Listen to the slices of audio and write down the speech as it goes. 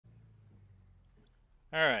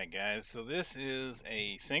Alright guys, so this is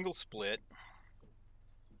a single split,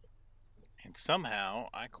 and somehow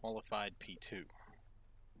I qualified P2.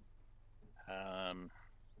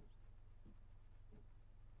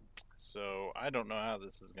 So I don't know how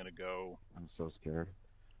this is going to go. I'm so scared.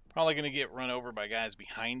 Probably going to get run over by guys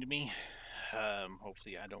behind me.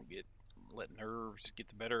 Hopefully I don't let nerves get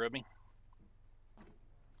the better of me.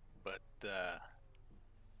 But a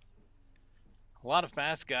lot of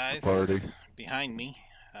fast guys behind me.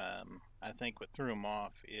 I think what threw them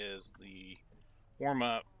off is the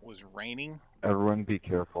warm-up was raining. Everyone be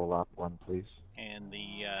careful, lap one, please. And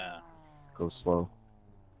the go slow.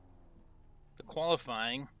 The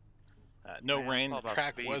qualifying, no rain, the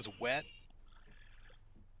track was wet.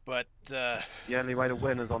 But the only way to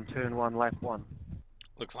win is on turn one, lap one.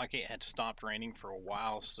 Looks like it had stopped raining for a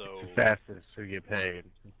while, so it's the fastest who get paid.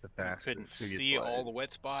 It's the fastest. Couldn't see all the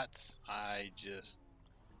wet spots. I just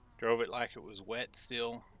drove it like it was wet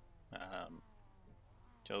still.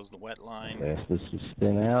 Chose the wet line. The faster you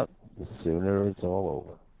spin out, the sooner it's all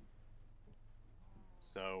over.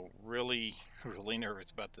 So really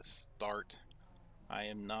nervous about the start. I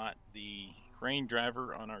am not the rain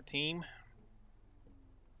driver on our team.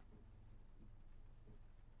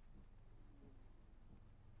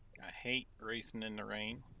 I hate racing in the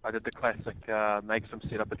rain. I did the classic, make some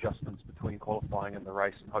setup adjustments between qualifying and the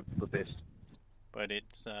race and hope for the best. But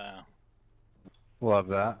it's... Love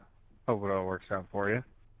that. Hope it all works out for you.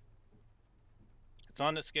 It's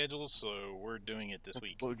on the schedule, so we're doing it this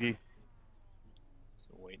week. Boogie.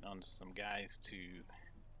 So waiting on some guys to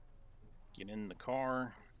get in the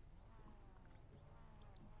car.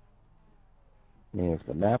 I mean, if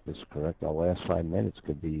the map is correct, our last 5 minutes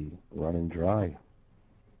could be running dry.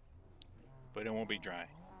 But it won't be dry.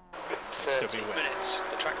 30 minutes.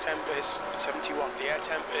 The track temp is 71. The air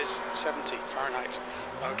temp is 70 Fahrenheit.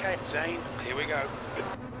 Okay, Zane, here we go.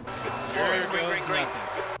 Here goes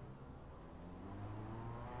nothing.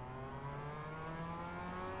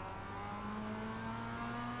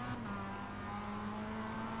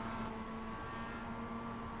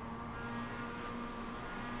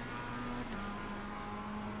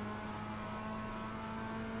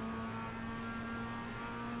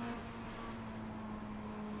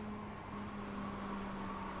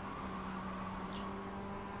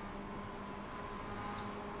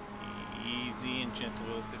 Easy and gentle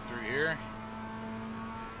with it through here.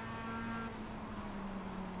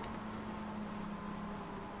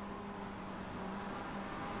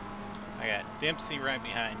 I got Dempsey right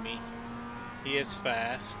behind me. He is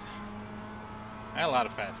fast. I got a lot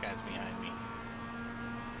of fast guys behind me.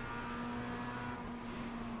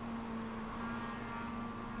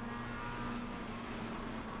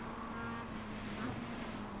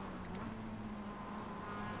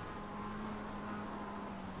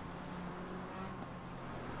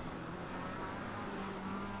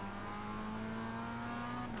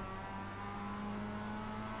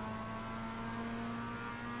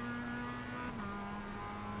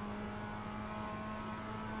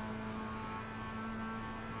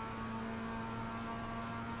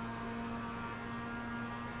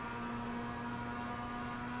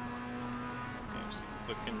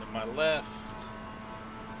 Looking to my left.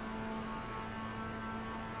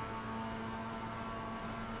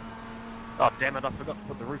 Oh damn it, I forgot to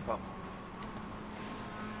put the roof up.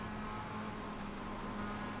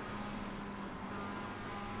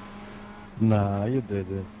 Nah, you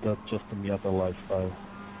did it. That's just the other lifestyle.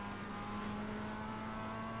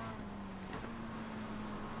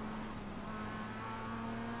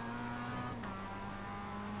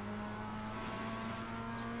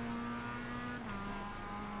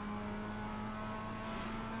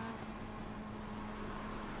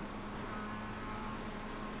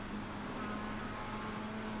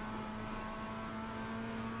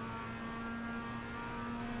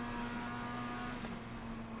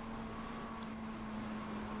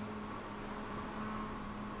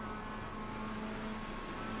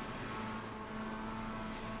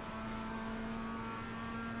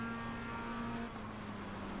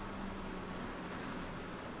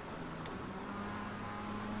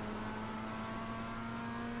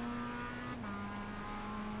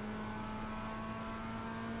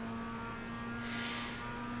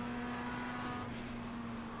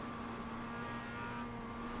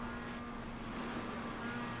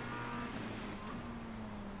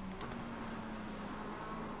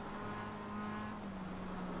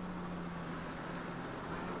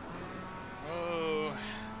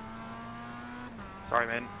 Sorry,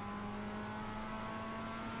 man.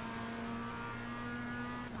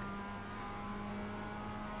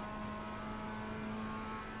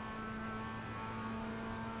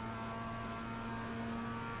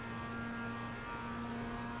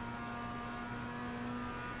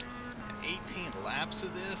 18 laps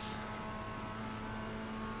of this.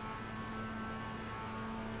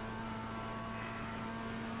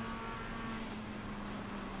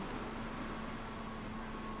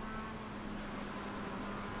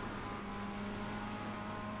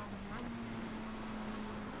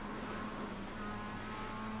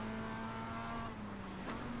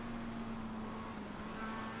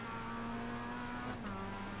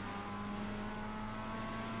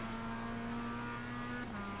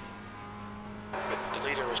 The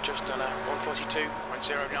leader has just done a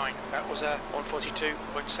 142.09. That was a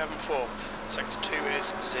 142.74. Sector 2 is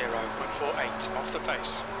 0.48 off the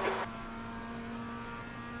pace.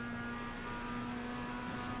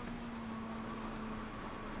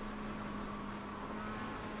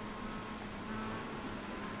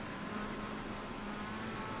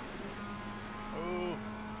 Oh,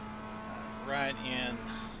 right in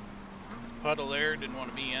the puddle there. Didn't want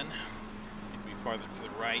to be in. Need to be farther to the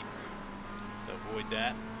right to avoid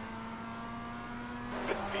that.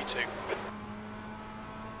 V2.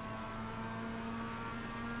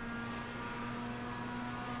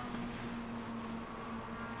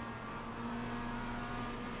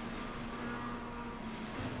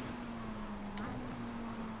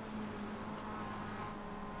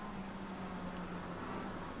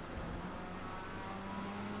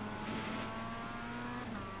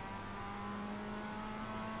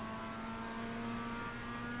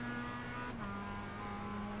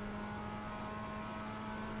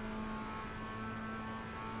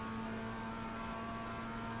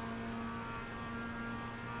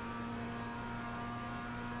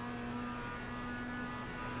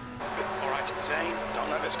 Alright, Zane, don't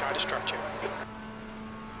let this guy distract you.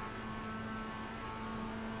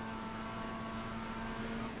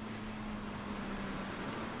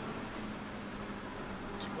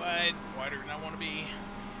 Too wide, wider than I want to be.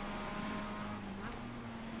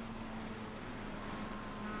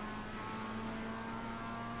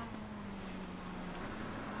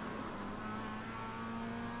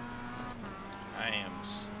 I am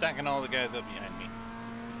stacking all the guys up behind me.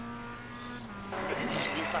 It's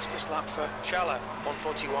a new fastest lap for Shala,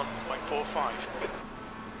 141.45.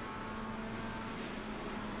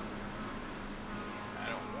 I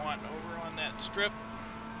don't want over on that strip.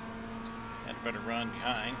 Had a better run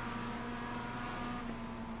behind.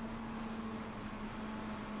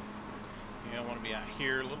 Yeah, I want to be out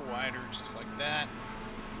here a little wider, just like that.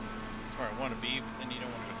 That's where I want to be, but then you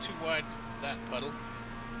don't want to go too wide because of that puddle.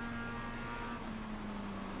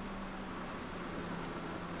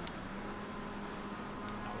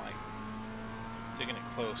 I like sticking it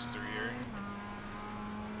close through here.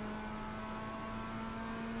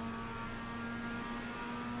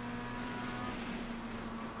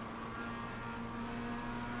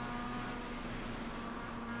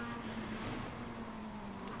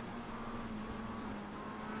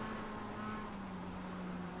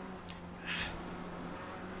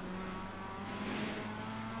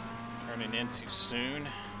 Turning in too soon.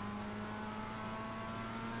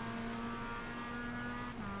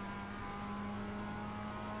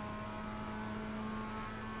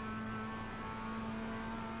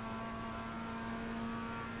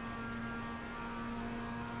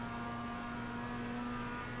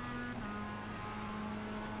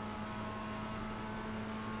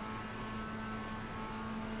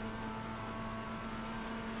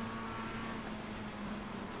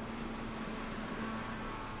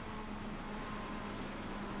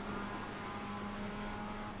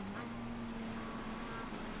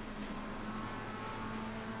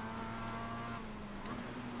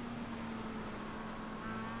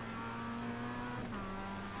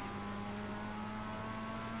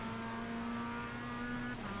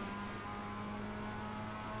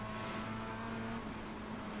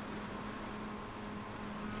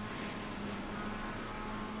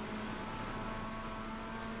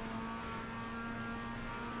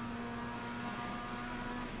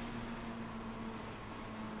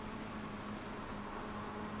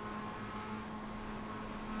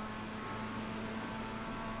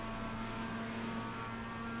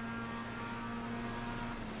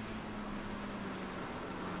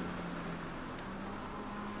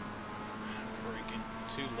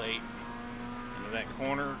 Too late into that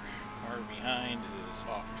corner. Car behind is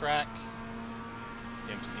off track.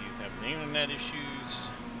 MC is having internet issues.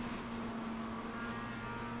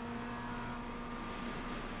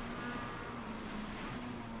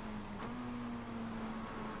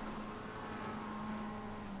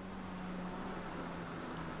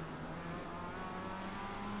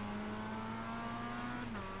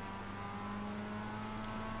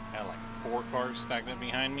 Got like 4 cars stacked up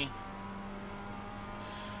behind me.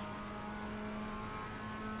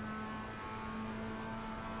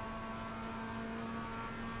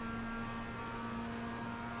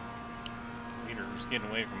 getting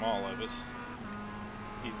away from all of us.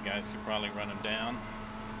 These guys could probably run him down.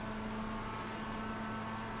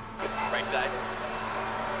 Right side.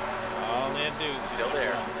 All they do is Still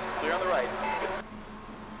there. Clear on the right.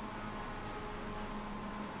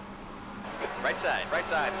 Right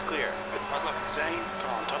side, it's clear. Bad luck, Zane. Come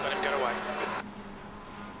on, don't let him get away.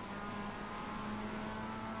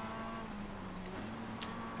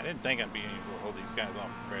 I didn't think I'd be able to hold these guys off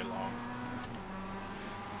for very long.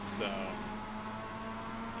 So,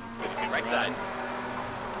 let's get a good Right run. side.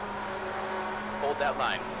 Hold that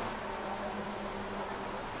line.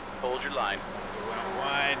 Hold your line. Go out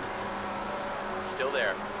wide. Still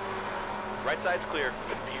there. Right side's clear.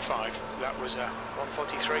 P5, that was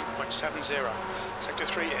 143.70. Sector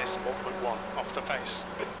 3 is 1.1 off the pace.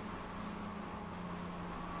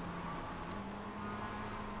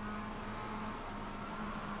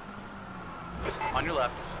 On your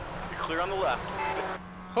left. You're clear on the left.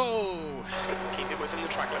 Oh! Keep it within the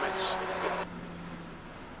track limits.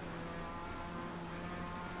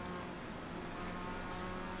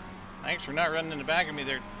 Thanks for not running in the back of me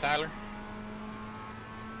there, Tyler.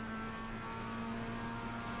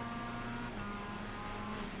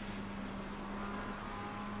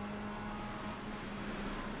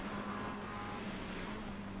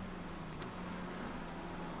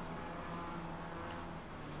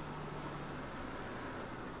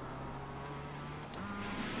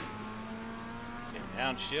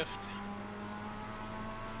 Downshift.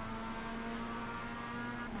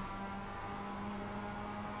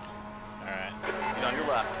 Alright. He's on your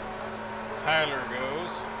left. Tyler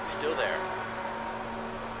goes. Still there.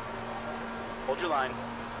 Hold your line.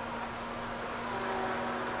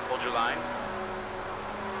 Hold your line.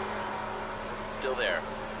 Still there.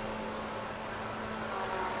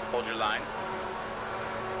 Hold your line.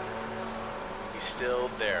 He's still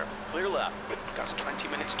there. Clear left. That's 20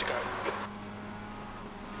 minutes to go.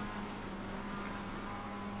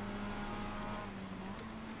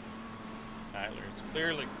 Tyler is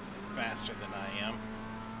clearly faster than I am.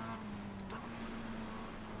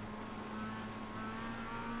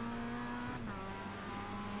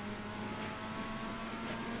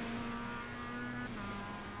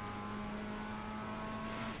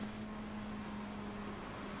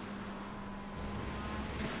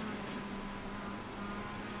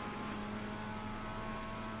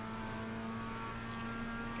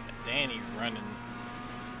 Got Danny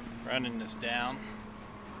running this down.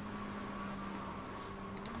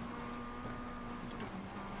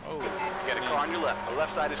 Oh, You got a car on your left. The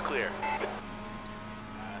left side is clear.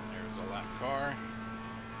 There's a lap car.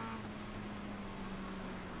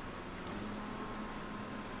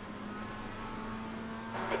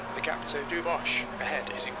 The gap to Dubois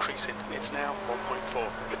ahead is increasing. It's now 1.4.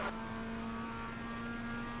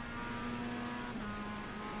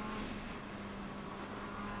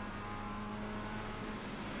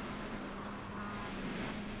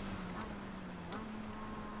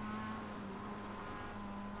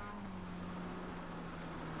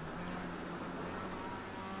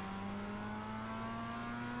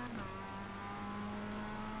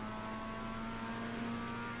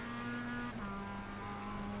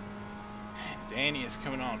 Danny is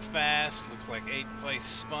coming on fast. Looks like 8th place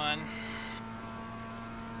spun.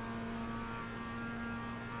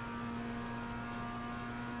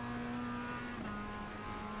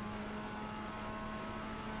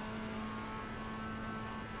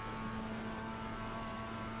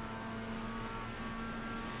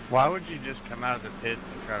 Why would you just come out of the pit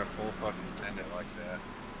and try to full fucking send it like that?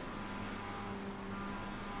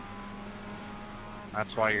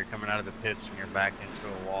 That's why you're coming out of the pits and you're back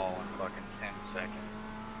into a wall in fucking 10 seconds.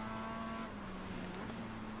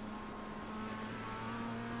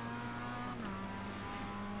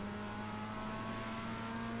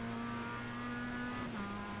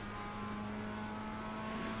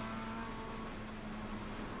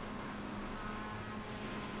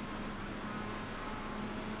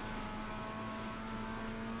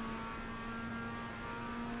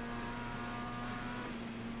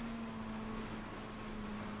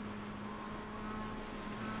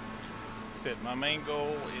 Said my main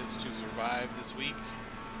goal is to survive this week.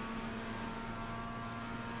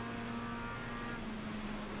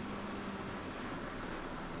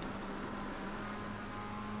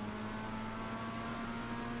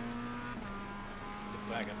 Look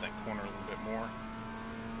back at that corner a little bit more.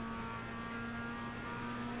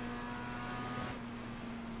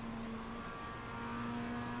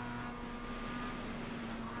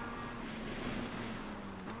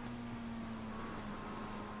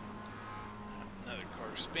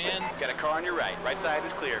 Spins. Got a car on your right. Right side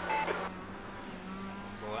is clear.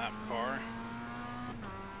 It's a lap car.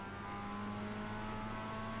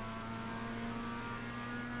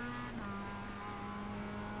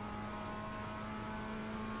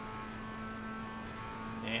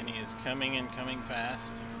 Danny is coming and coming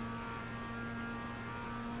fast.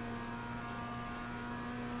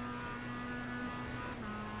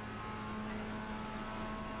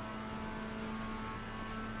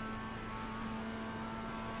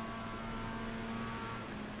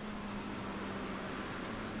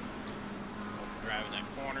 Driving that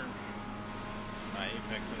corner. This is my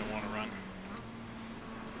apex that I want to run.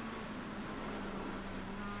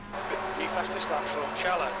 New fastest lap for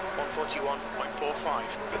Chala, 141.45.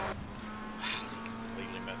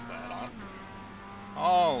 Completely messed that up.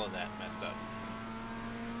 All of that messed up.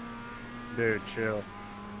 Dude, chill.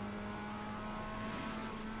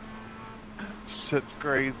 Shit's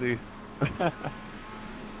crazy.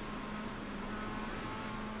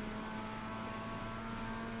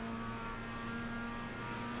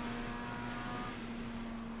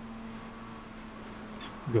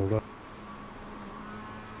 Go up.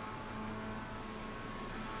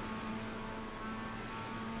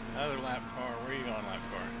 Another lap car. Where are you going, lap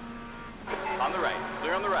car? On the right.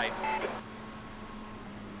 Clear on the right.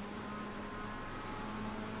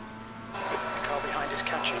 The car behind is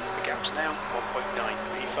catching. The gap's now 1.9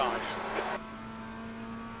 P5.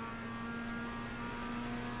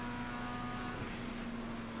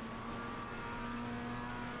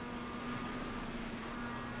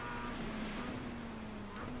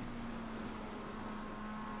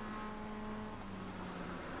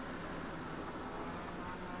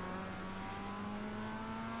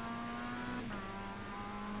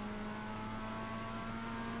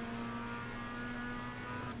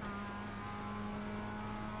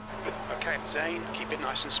 Okay, Zane, keep it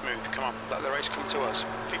nice and smooth. Come on, let the race come to us.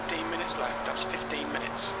 15 minutes left, that's 15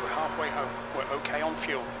 minutes. We're halfway home. We're okay on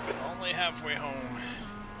fuel. Only halfway home.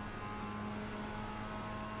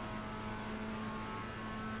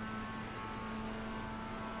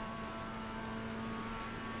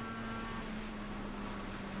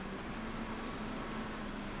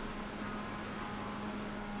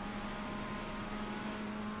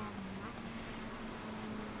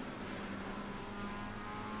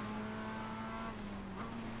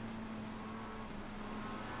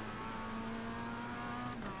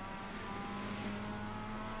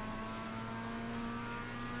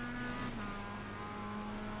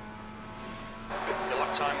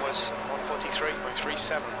 Time was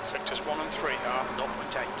 143.37. Sectors 1 and 3 are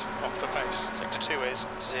 0.8 off the pace. Sector 2 is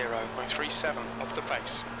 0.37 off the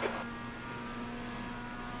pace.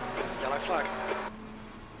 Yellow flag.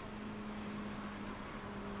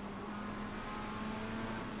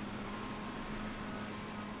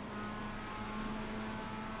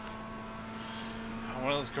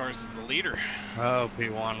 One of those cars is the leader. Oh,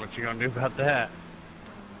 P1, what you gonna do about that?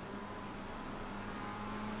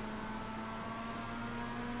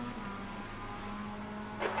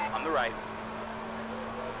 On the right.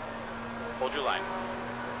 Hold your line.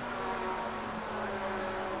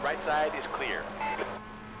 Right side is clear.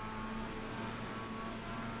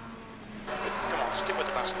 Come on, stick with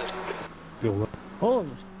the bastard. Go up. Oh,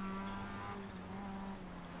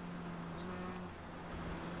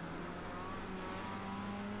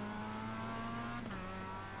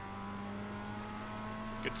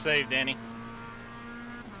 Good save, Danny.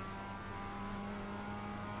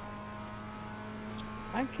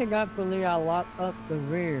 I cannot believe I locked up the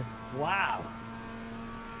rear. Wow.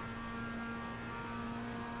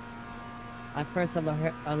 I pressed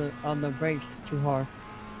on the brakes too hard.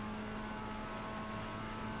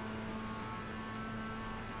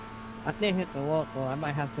 I didn't hit the wall though. I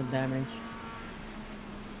might have some damage.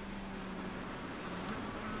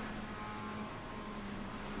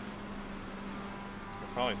 You'll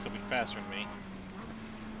probably still be faster than me.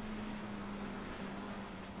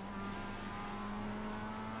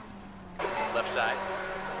 Left side.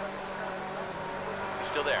 He's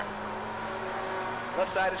still there.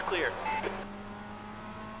 Left side is clear.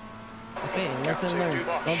 Okay, Gap lesson to learned.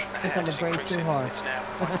 Dubois. Don't push on the It's brakes too increasing. hard. It's now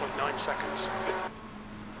 1.9 seconds.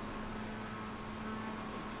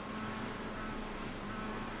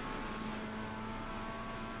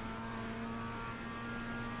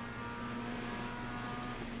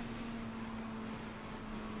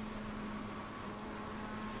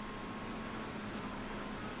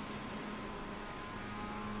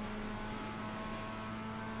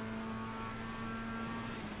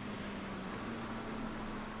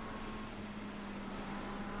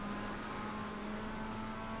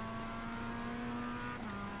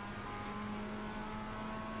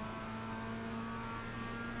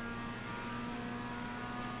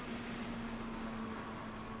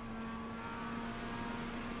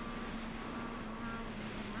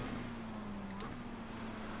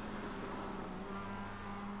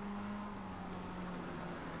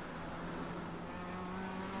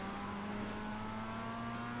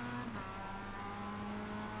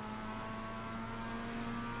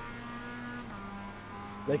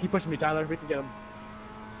 They keep pushing me, Tyler. We can get them.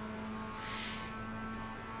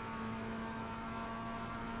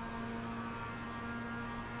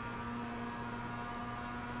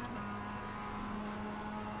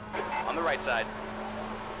 On the right side.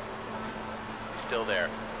 He's still there.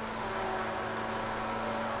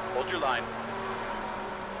 Hold your line.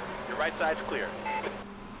 Your right side's clear.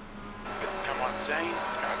 Come on, Zane.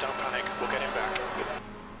 Don't panic. We'll get him back.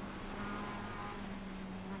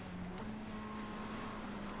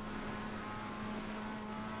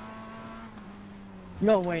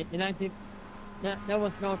 No, wait, and I did. There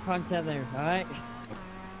was no contact there, alright?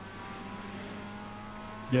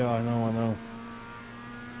 Yeah, I know.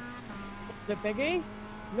 The biggie?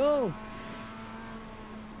 No!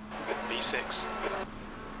 B6.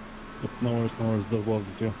 No worries, the world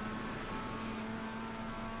with you.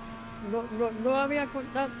 No había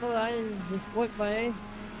contacto ahí, disculpa,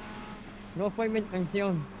 No fue mi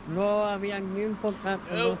intención. No había ni un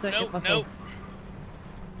contacto, no sé qué pasó.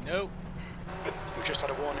 Nope. We just had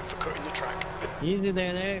a warning for cutting the track. Easy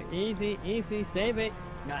there, easy, save it.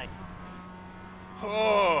 Nice.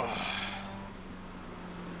 Oh.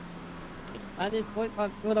 Ah, disculpa,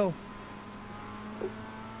 Arturo.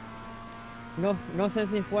 No sé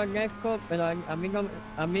si fue el Exco, pero a mí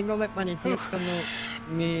no me pareció como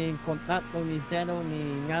ni contacto, ni cero,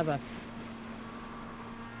 ni nada.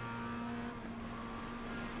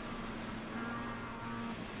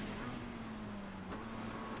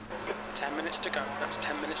 To go. That's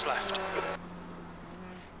 10 minutes left.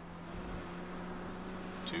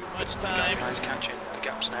 Too much time. Guys catching. The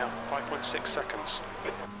gap's now 5.6 seconds.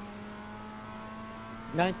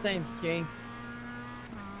 Nice thanks, Jay.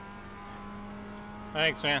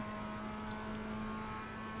 Thanks, man.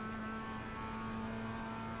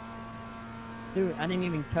 Dude, I didn't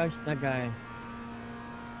even touch that guy.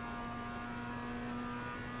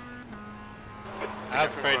 I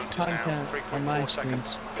was afraid. Now 3.4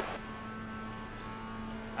 seconds.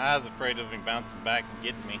 I was afraid of him bouncing back and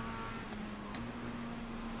getting me.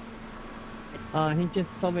 He just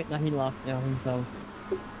told me that he lost now himself.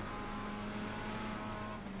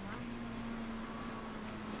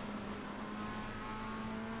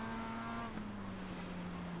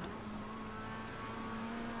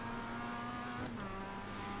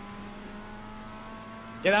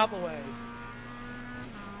 Get out of the way.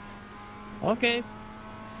 Okay.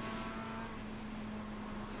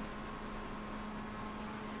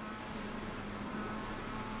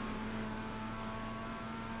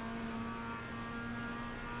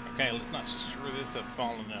 Okay, let's not screw this up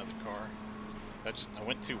falling out of the car. So I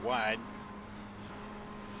went too wide.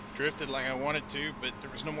 Drifted like I wanted to, but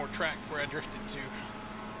there was no more track where I drifted to.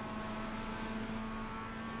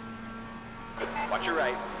 Watch your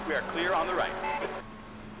right. We are clear on the right.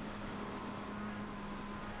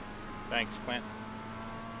 Thanks, Clint.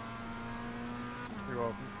 You're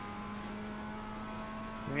welcome.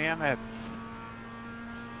 Damn it.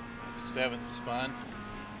 7th spun.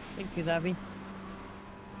 Thank you, Davey.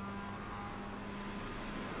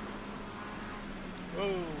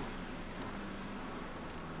 Whoa.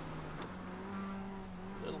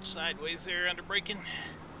 Little sideways there under braking.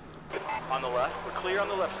 On the left. We're clear on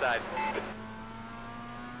the left side.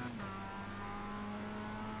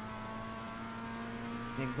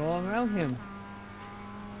 They go around him.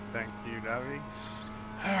 Thank you, Davey.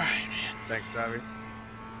 Alright, man. Thanks, Davey.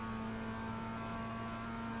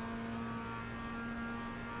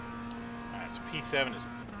 Alright, so P7 is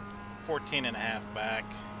 14.5 back.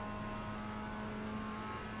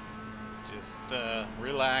 Just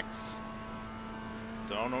relax.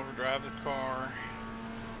 Don't overdrive the car.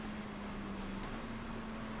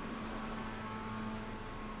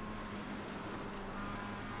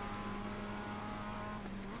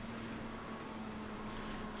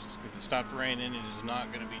 Just because it stopped raining, it is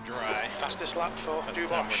not going to be dry. Fastest lap for By the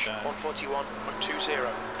time we're Dubois, done.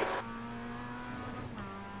 141.20.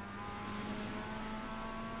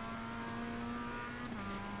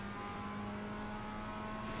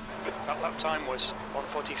 That lap time was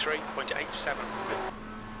 143.87.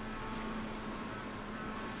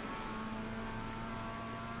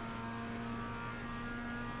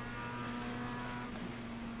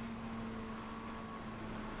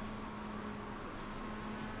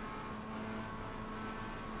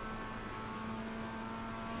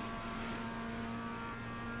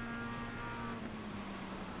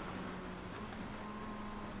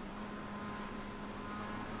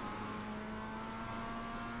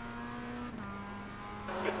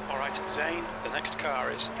 Alright, Zane, the next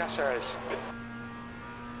car is Caceres.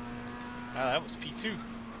 Ah, that was P2. Don't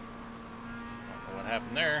know what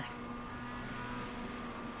happened there.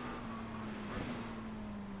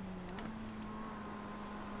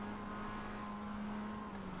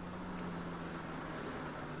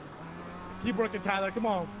 Keep working, Tyler. Come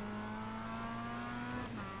on.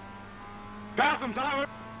 Got him, Tyler.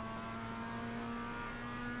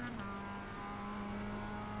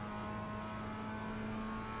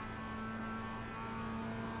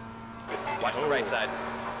 Watch the right side.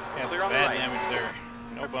 That's Clear on the bad right. damage there.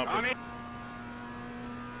 No bumper.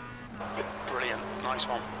 Brilliant. Nice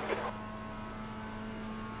one.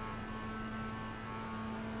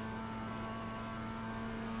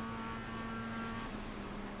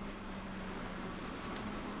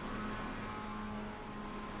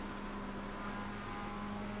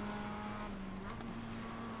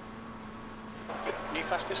 New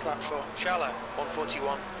fastest lap for Shallow,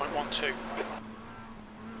 141.12.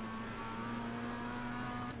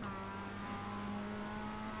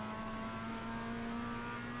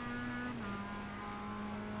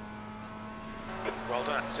 Well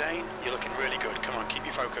done. Zane, you're looking really good. Come on, keep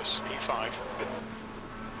your focus. E5.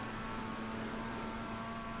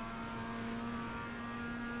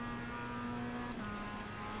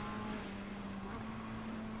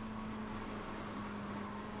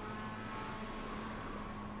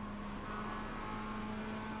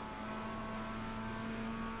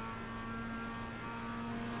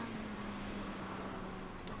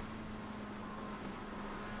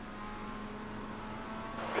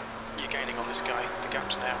 You're gaining on this guy. The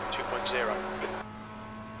gap's now 2.0.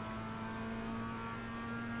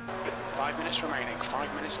 5 minutes remaining.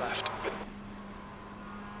 5 minutes left.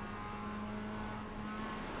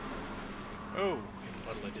 Oh, hit a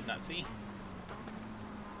puddle I did not see.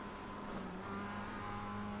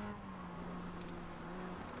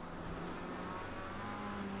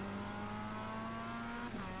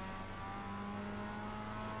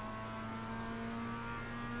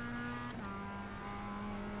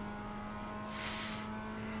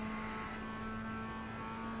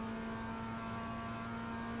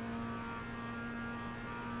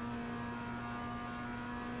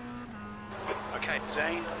 Okay,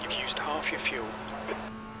 Zane, you've used half your fuel.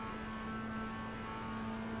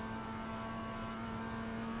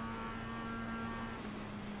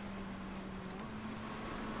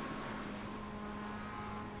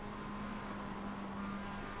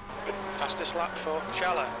 Fastest lap for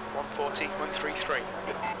Shallow, 140.33. You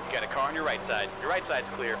got a car on your right side. Your right side's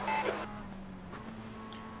clear.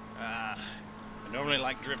 I normally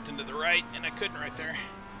like drifting to the right, and I couldn't right there.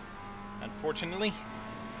 Unfortunately.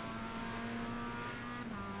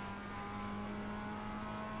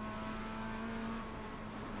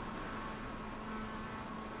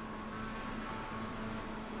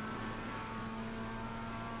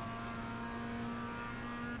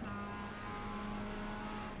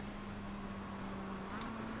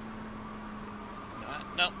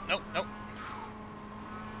 No. Oh.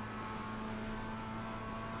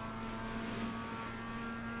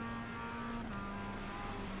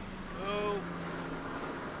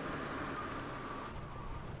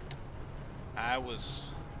 I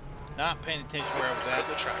was not paying attention where I was Cut at.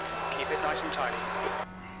 the track. Keep it nice and tidy.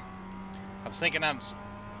 I was thinking I was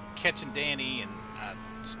catching Danny, and I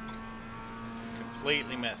just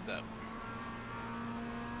completely messed up.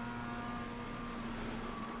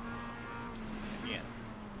 Again,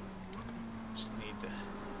 just need to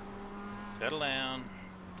settle down.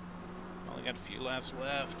 Only got a few laps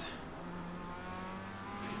left.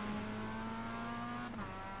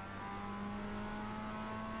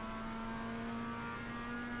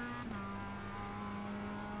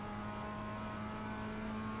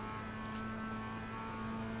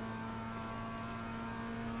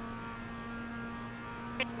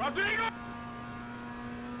 Rodrigo!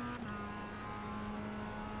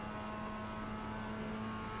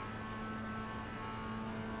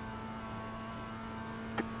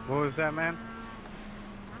 What was that, man?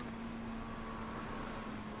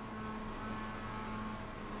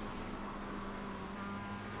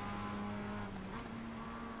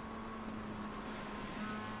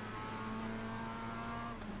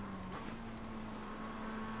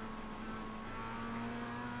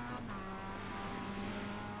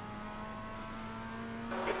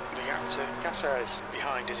 The gap to Caceres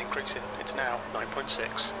behind is increasing. It's now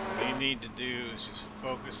 9.6. What you need to do is just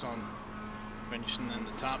focus on finishing in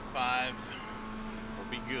the top 5. We'll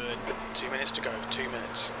be good. 2 minutes to go. 2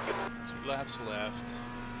 minutes. 2 laps left.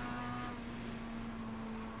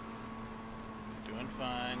 Doing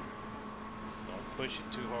fine. Just don't push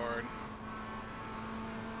it too hard.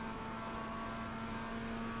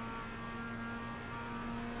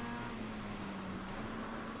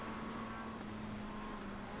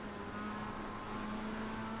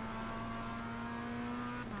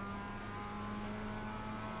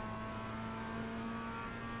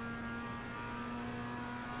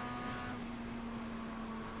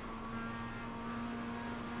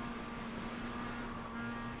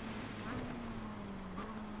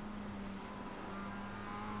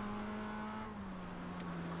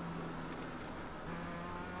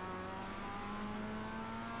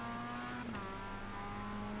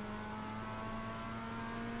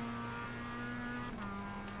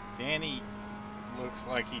 And he looks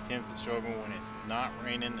like he tends to struggle when it's not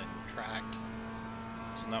raining and the track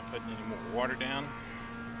is not putting any more water down.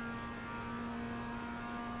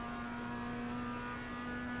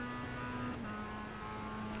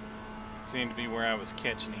 Seemed to be where I was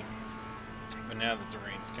catching him. But now that the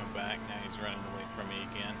rain's come back, now he's running away from me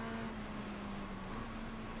again.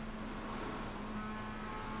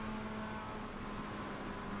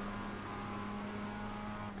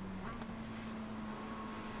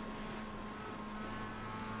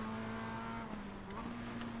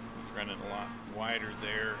 He's running a lot wider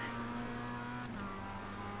there.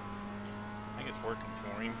 I think it's working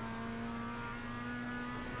for him.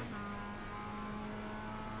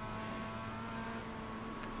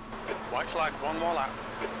 White flag, one more lap.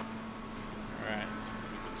 Alright, so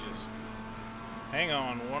we can just hang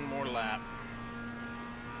on one more lap.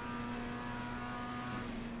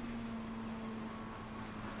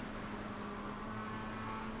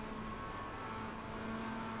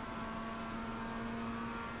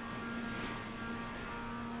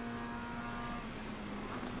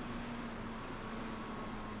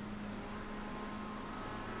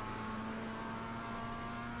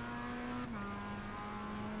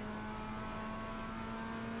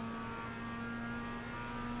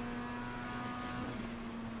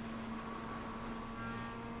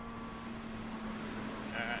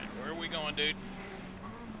 Going, dude.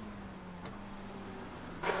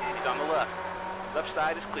 He's on the left. Left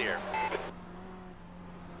side is clear.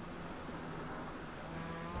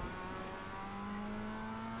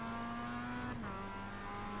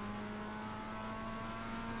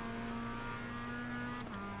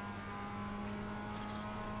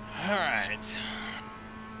 All right.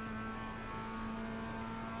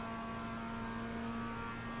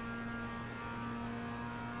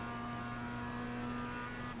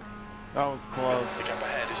 That was close. The gap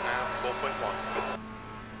ahead is now 4.1.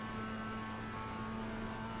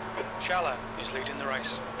 Shala is leading the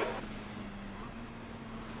race.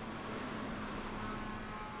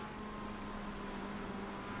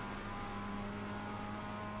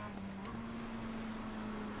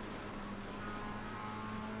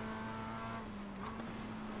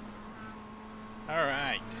 All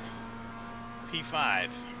right.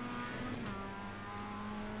 P5.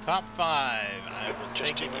 Top 5. I will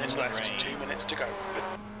Just take 2 it in minutes the left. rain. 2 minutes to go.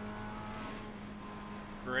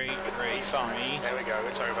 Great race for me. There we go.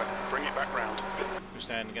 It's over. Bring it back round.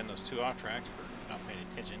 Understand again those 2 off tracks for not paying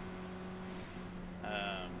attention.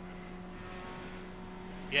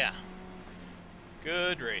 Yeah.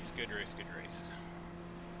 Good race. Good race. Good race.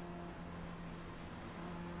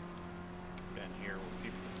 Come down here where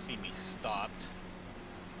people can see me stopped.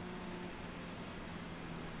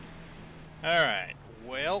 All right.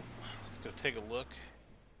 Well, let's go take a look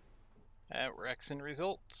at Rexon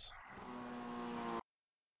results.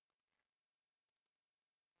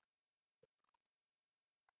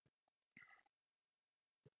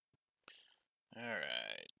 All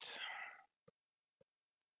right.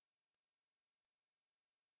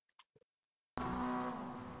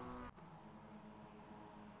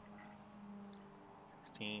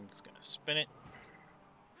 Is gonna spin it.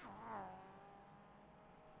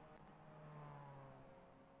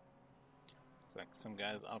 Looks like some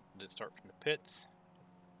guys opted to start from the pits.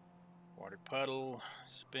 Water puddle,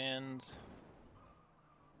 spins.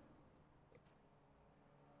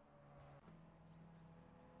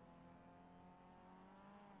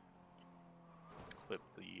 Clip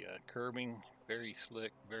the curbing, very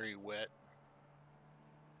slick, very wet.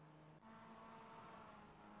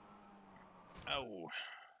 Oh.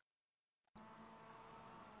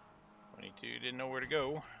 22 didn't know where to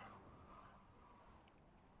go.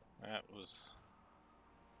 That was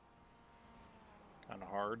kind of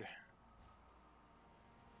hard.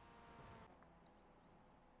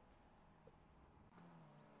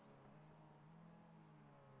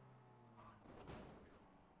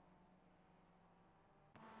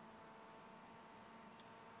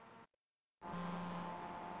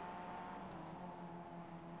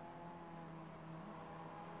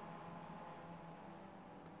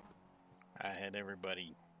 I had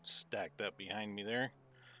everybody stacked up behind me there.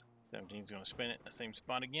 17's going to spin it in the same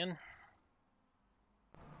spot again.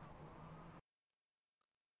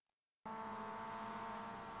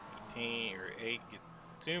 Or 8 gets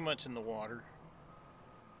too much in the water.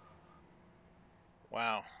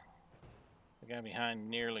 Wow. The guy behind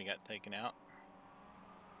nearly got taken out.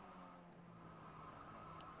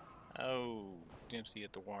 Oh, Dempsey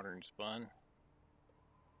hit the water and spun.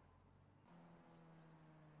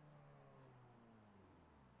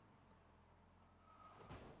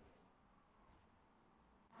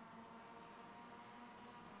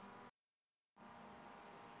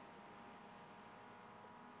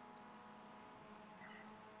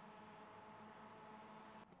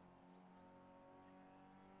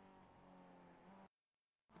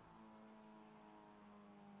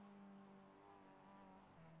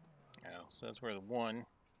 So that's where the 1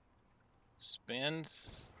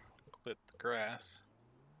 spins, clip the grass.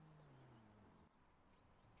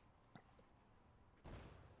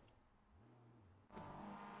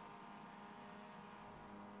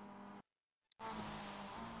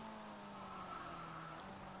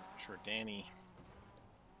 Sure, Danny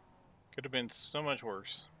could have been so much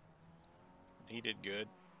worse. He did good.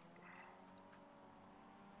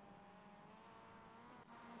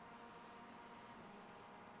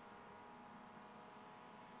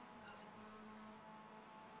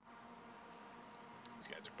 These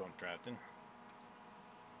guys are bump drafting.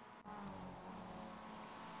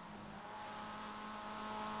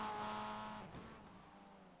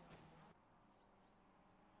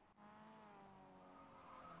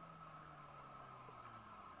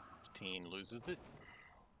 Loses it.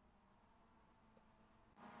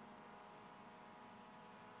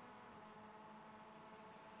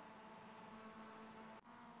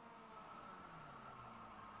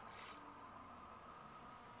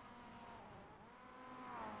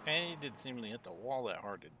 And he didn't seem to hit the wall that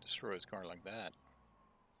hard to destroy his car like that.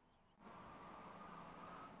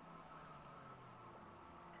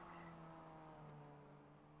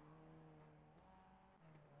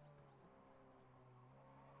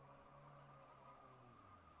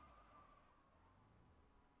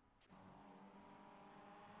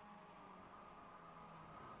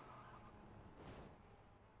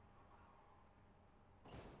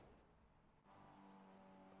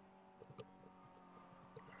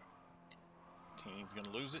 Teen's gonna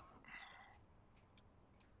lose it.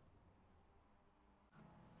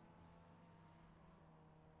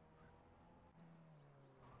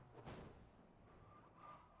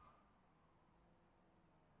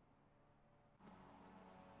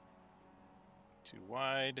 Too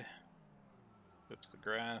wide. Flips the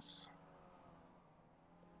grass.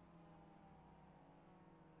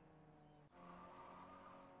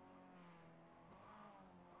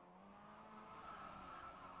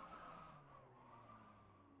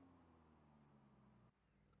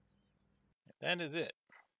 That is it.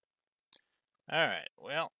 Alright,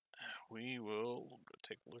 well, we will go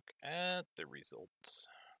take a look at the results.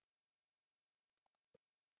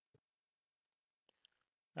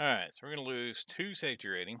 Alright, so we're going to lose 2 safety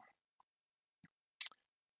rating.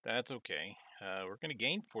 That's okay. We're going to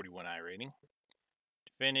gain 41 iRating.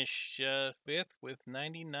 Finish 5th with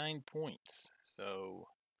 99 points. So,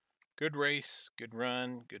 good race, good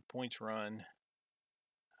run, good points run.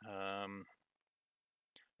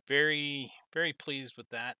 Very, very pleased with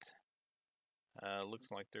that.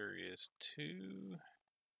 Looks like there is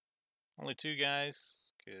only 2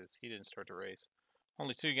 guys, because he didn't start the race.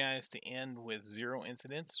 Only 2 guys to end with 0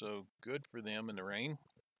 incidents, so good for them in the rain.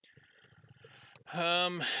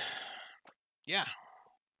 Yeah.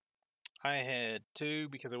 I had 2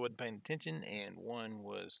 because I wasn't paying attention, and 1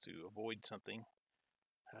 was to avoid something.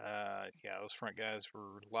 Yeah, those front guys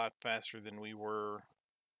were a lot faster than we were.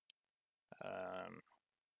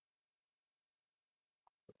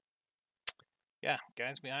 Yeah,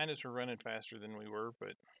 guys behind us were running faster than we were,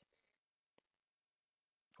 but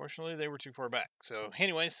fortunately they were too far back. So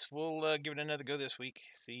anyways, we'll give it another go this week,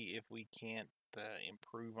 see if we can't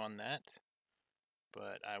improve on that.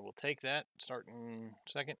 But I will take that, starting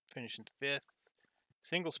 2nd, finishing 5th,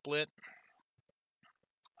 single split.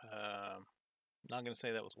 Not going to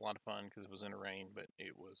say that was a lot of fun because it was in the rain, but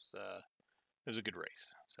it was a good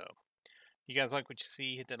race. So you guys like what you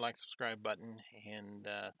see, hit that like, subscribe button, and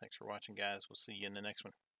thanks for watching, guys. We'll see you in the next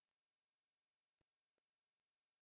one.